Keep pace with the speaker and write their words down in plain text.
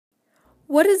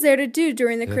What is there to do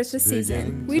during the Christmas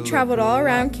season? We traveled all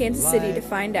around Kansas City to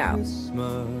find out.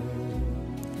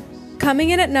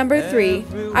 Coming in at number 3,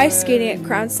 ice skating at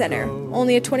Crown Center.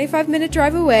 Only a 25-minute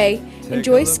drive away,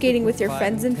 enjoy skating with your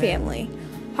friends and family.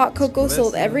 Hot cocoa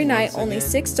sold every night, only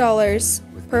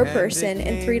 $6 per person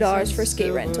and $3 for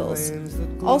skate rentals.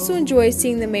 Also enjoy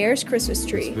seeing the mayor's Christmas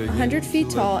tree, 100 feet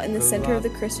tall in the center of the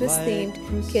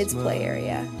Christmas-themed kids' play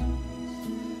area.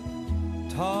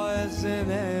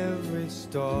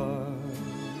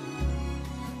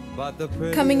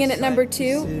 Coming in at number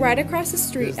 2, right across the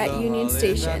street at Union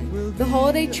Station, the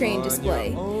holiday train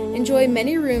display. Enjoy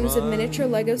many rooms of miniature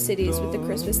Lego cities with the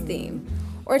Christmas theme.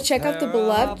 Or check out the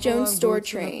beloved Jones Store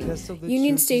train,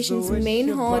 Union Station's main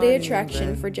holiday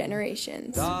attraction for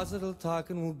generations.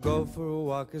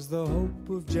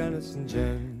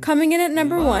 Coming in at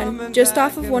number 1, just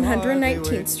off of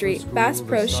 119th Street, Bass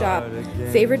Pro Shop,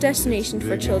 favorite destination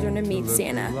for children to meet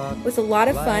Santa. With a lot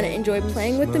of fun, enjoy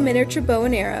playing with the miniature bow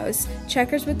and arrows,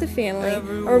 checkers with the family,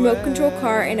 a remote control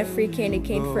car, and a free candy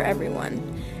cane for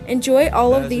everyone. Enjoy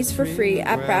all of these for free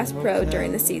at Bass Pro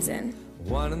during the season.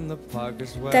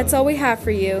 That's all we have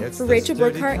for you. For Rachel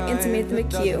Burkhart and Samantha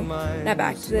McHugh, now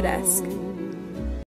back to the desk.